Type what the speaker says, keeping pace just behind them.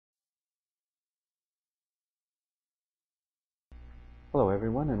Hello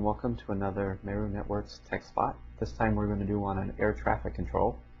everyone and welcome to another Meru Networks tech spot. This time we're going to do one on air traffic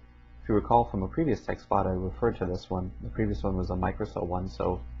control. If you recall from a previous tech spot I referred to this one. The previous one was a microcell one,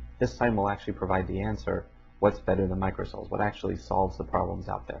 so this time we'll actually provide the answer, what's better than microcells, what actually solves the problems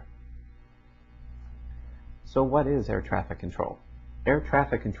out there. So what is air traffic control? Air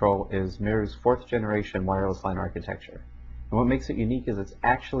traffic control is Meru's 4th generation wireless LAN architecture. And what makes it unique is it's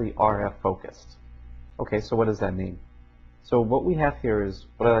actually RF focused. Okay, so what does that mean? So what we have here is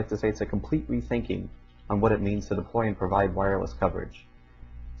what I like to say, it's a complete rethinking on what it means to deploy and provide wireless coverage.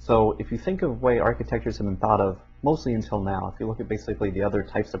 So if you think of the way architectures have been thought of, mostly until now, if you look at basically the other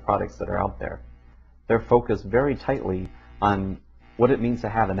types of products that are out there, they're focused very tightly on what it means to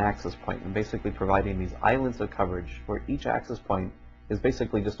have an access point and basically providing these islands of coverage where each access point is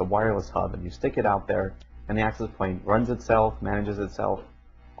basically just a wireless hub, and you stick it out there and the access point runs itself, manages itself.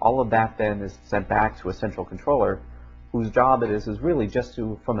 All of that then is sent back to a central controller whose job it is really just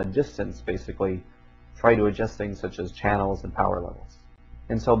to, from a distance, basically try to adjust things such as channels and power levels.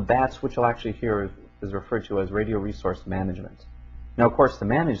 And so that's what you'll actually hear is referred to as radio resource management. Now, of course, to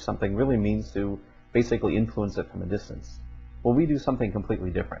manage something really means to basically influence it from a distance. Well, we do something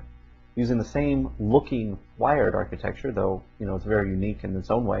completely different. Using the same looking wired architecture, though it's very unique in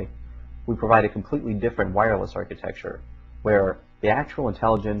its own way, we provide a completely different wireless architecture where the actual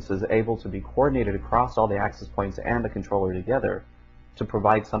intelligence is able to be coordinated across all the access points and the controller together to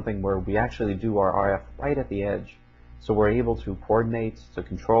provide something where we actually do our RF right at the edge. So we're able to coordinate, to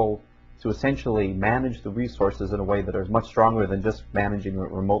control, to essentially manage the resources in a way that is much stronger than just managing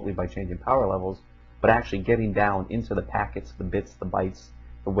it remotely by changing power levels, but actually getting down into the packets, the bits, the bytes,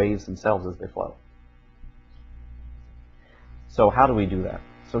 the waves themselves as they flow. So how do we do that?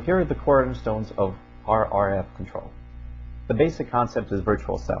 So here are the cornerstones of our RF control. The basic concept is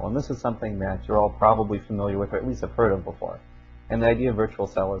virtual cell, and this is something that you're all probably familiar with or at least have heard of before. And the idea of virtual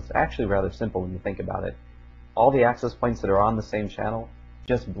cell is actually rather simple when you think about it. All the access points that are on the same channel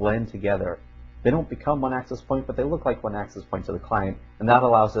just blend together. They don't become one access point, but they look like one access point to the client, and that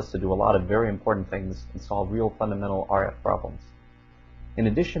allows us to do a lot of very important things and solve real fundamental RF problems. In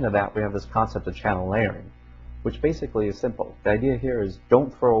addition to that, we have this concept of channel layering, which basically is simple. The idea here is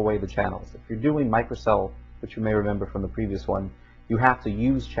don't throw away the channels. If you're doing microcell, which you may remember from the previous one, you have to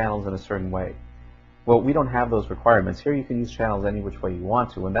use channels in a certain way. Well, we don't have those requirements. Here you can use channels any which way you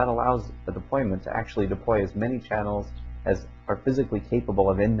want to, and that allows the deployment to actually deploy as many channels as are physically capable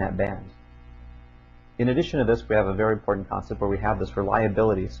of in that band. In addition to this, we have a very important concept where we have this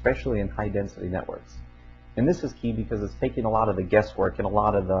reliability, especially in high-density networks. And this is key because it's taking a lot of the guesswork and a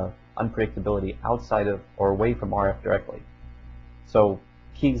lot of the unpredictability outside of or away from RF directly. So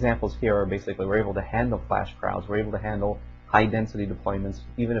key examples here are basically we're able to handle flash crowds, we're able to handle high-density deployments,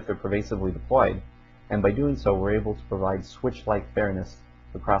 even if they're pervasively deployed, and by doing so, we're able to provide switch-like fairness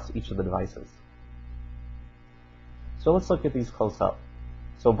across each of the devices. So let's look at these close up.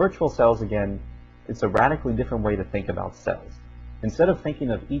 So virtual cells, again, it's a radically different way to think about cells. Instead of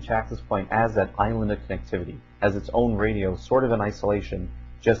thinking of each access point as that island of connectivity, as its own radio, sort of in isolation,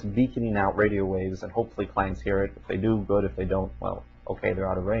 just beaconing out radio waves, and hopefully clients hear it. If they do, good. If they don't, well, okay, they're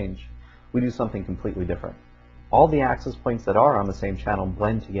out of range. We do something completely different. All the access points that are on the same channel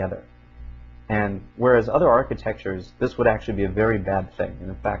blend together. And whereas other architectures, this would actually be a very bad thing. And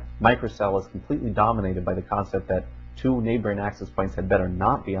in fact, microcell is completely dominated by the concept that two neighboring access points had better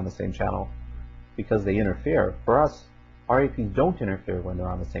not be on the same channel because they interfere. For us, RAPs don't interfere when they're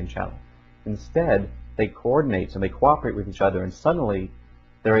on the same channel. Instead, they coordinate and they cooperate with each other, and suddenly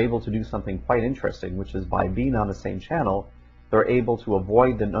they're able to do something quite interesting, which is by being on the same channel, they're able to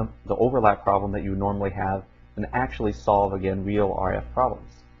avoid the overlap problem that you normally have and actually solve, again, real RF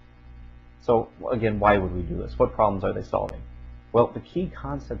problems. So, again, why would we do this? What problems are they solving? Well, the key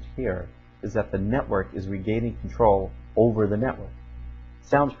concept here is that the network is regaining control over the network.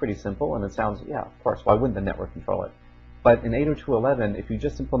 Sounds pretty simple, and it sounds, yeah, of course, why wouldn't the network control it? But in 802.11, if you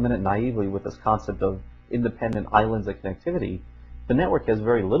just implement it naively with this concept of independent islands of connectivity, the network has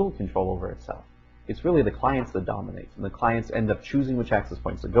very little control over itself. It's really the clients that dominate, and the clients end up choosing which access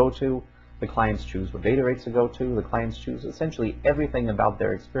points to go to, the clients choose what data rates to go to, the clients choose essentially everything about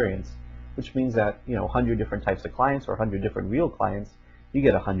their experience, which means that, 100 different types of clients or 100 different real clients, you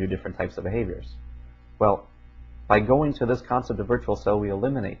get 100 different types of behaviors. Well, by going to this concept of virtual cell, we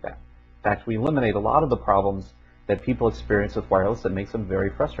eliminate that. In fact, we eliminate a lot of the problems that people experience with wireless that makes them very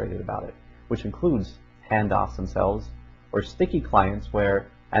frustrated about it, which includes handoffs themselves, or sticky clients where,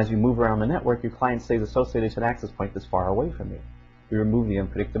 as you move around the network, your client stays associated to an access point that's far away from you. We remove the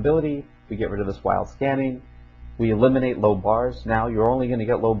unpredictability, we get rid of this wild scanning, We eliminate low bars. Now you're only going to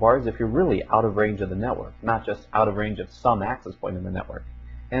get low bars if you're really out of range of the network, not just out of range of some access point in the network.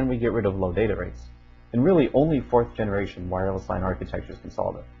 And we get rid of low data rates. And really only 4th generation wireless LAN architectures can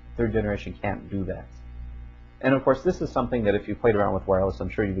solve it. 3rd generation can't do that. And of course this is something that if you played around with wireless, I'm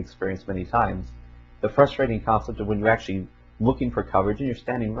sure you've experienced many times. The frustrating concept of when you're actually looking for coverage and you're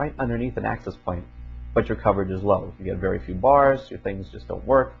standing right underneath an access point, but your coverage is low. You get very few bars, your things just don't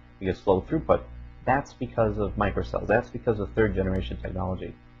work, you get slow throughput. That's because of microcells. That's because of 3rd generation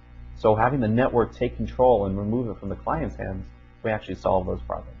technology. So having the network take control and remove it from the client's hands, we actually solve those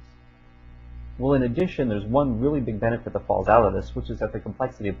problems. Well, in addition, there's one really big benefit that falls out of this, which is that the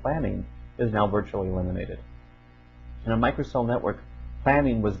complexity of planning is now virtually eliminated. In a microcell network,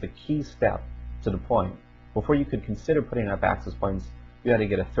 planning was the key step to deploying. Before you could consider putting up access points, you had to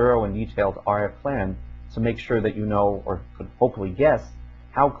get a thorough and detailed RF plan to make sure that you know, or could hopefully guess,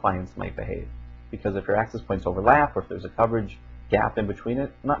 how clients might behave. Because if your access points overlap, or if there's a coverage gap in between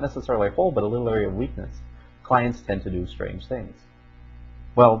it, not necessarily a hole, but a little area of weakness, clients tend to do strange things.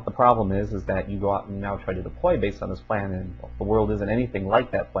 Well, the problem is that you go out and now try to deploy based on this plan, and the world isn't anything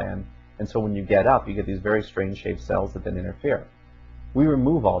like that plan, and so when you get up, you get these very strange shaped cells that then interfere. We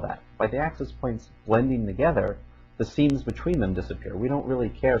remove all that. By the access points blending together, the seams between them disappear. We don't really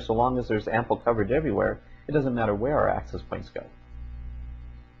care. So long as there's ample coverage everywhere, it doesn't matter where our access points go.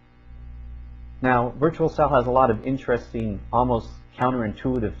 Now, virtual cell has a lot of interesting, almost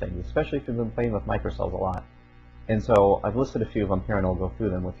counterintuitive things, especially if you've been playing with microcells a lot. And so I've listed a few of them here and I'll go through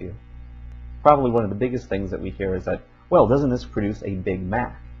them with you. Probably one of the biggest things that we hear is that, well, doesn't this produce a Big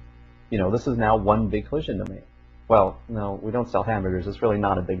Mac? You know, this is now one big collision domain. Well, no, we don't sell hamburgers. It's really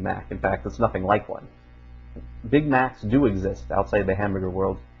not a Big Mac. In fact, it's nothing like one. Big Macs do exist outside the hamburger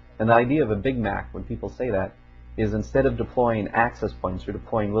world, and the idea of a Big Mac, when people say that, is instead of deploying access points, you're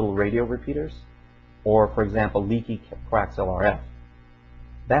deploying little radio repeaters, or, for example, leaky coaxial RF.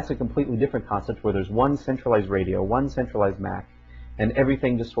 That's a completely different concept where there's one centralized radio, one centralized MAC, and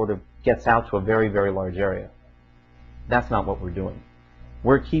everything just sort of gets out to a very, very large area. That's not what we're doing.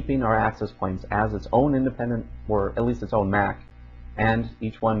 We're keeping our access points as its own independent, or at least its own MAC, and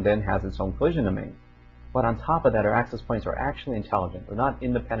each one then has its own collision domain. But on top of that, our access points are actually intelligent. They're not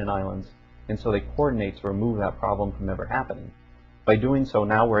independent islands, and so they coordinate to remove that problem from ever happening. By doing so,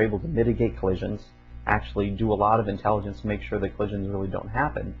 now we're able to mitigate collisions, actually do a lot of intelligence to make sure that collisions really don't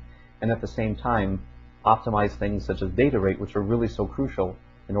happen, and at the same time, optimize things such as data rate, which are really so crucial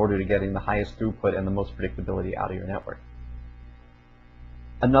in order to getting the highest throughput and the most predictability out of your network.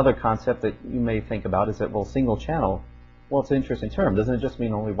 Another concept that you may think about is that, well, single channel, well, it's an interesting term. Doesn't it just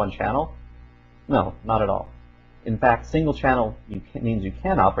mean only one channel? No, not at all. In fact, single channel means you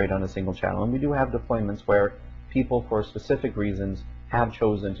can operate on a single channel, and we do have deployments where people, for specific reasons, have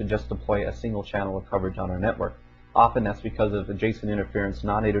chosen to just deploy a single channel of coverage on our network. Often that's because of adjacent interference,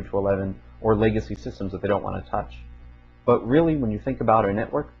 not 802.11, or legacy systems that they don't want to touch. But really, when you think about our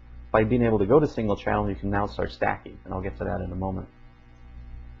network, by being able to go to single channel, you can now start stacking, and I'll get to that in a moment.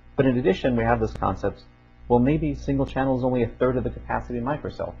 But in addition, we have this concept, well, maybe single channel is only a third of the capacity of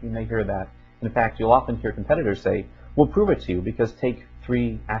microcell. You may hear that. In fact, you'll often hear competitors say, we'll prove it to you, because take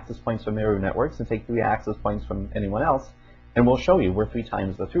 3 access points from Meru Networks and take 3 access points from anyone else, and we'll show you we're 3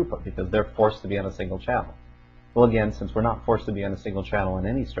 times the throughput, because they're forced to be on a single channel. Well, again, since we're not forced to be on a single channel in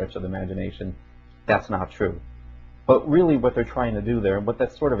any stretch of the imagination, that's not true. But really what they're trying to do there, but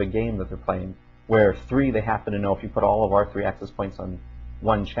that's sort of a game that they're playing, where 3, they happen to know if you put all of our 3 access points on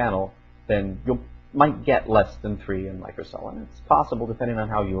one channel, then you might get less than 3 in microcell, and it's possible depending on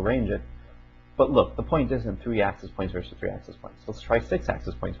how you arrange it. But look, the point isn't 3 access points versus 3 access points. Let's try 6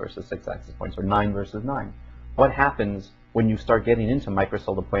 access points versus 6 access points, or 9 versus 9. What happens when you start getting into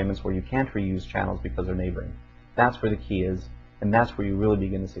microcell deployments where you can't reuse channels because they're neighboring? That's where the key is, and that's where you really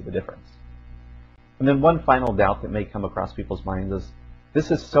begin to see the difference. And then one final doubt that may come across people's minds is,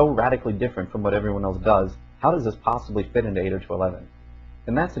 this is so radically different from what everyone else does, how does this possibly fit into 802.11?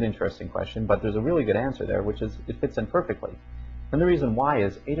 And that's an interesting question, but there's a really good answer there, which is it fits in perfectly. And the reason why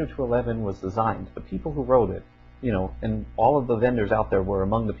is 802.11 was designed, the people who wrote it, you know, and all of the vendors out there were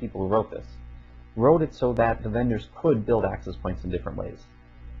among the people who wrote this, wrote it so that the vendors could build access points in different ways.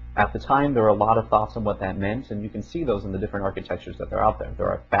 At the time, there were a lot of thoughts on what that meant, and you can see those in the different architectures that are out there. There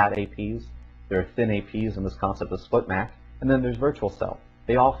are fat APs, there are thin APs, and this concept of split MAC, and then there's virtual cell.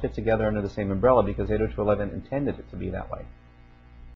 They all fit together under the same umbrella because 802.11 intended it to be that way.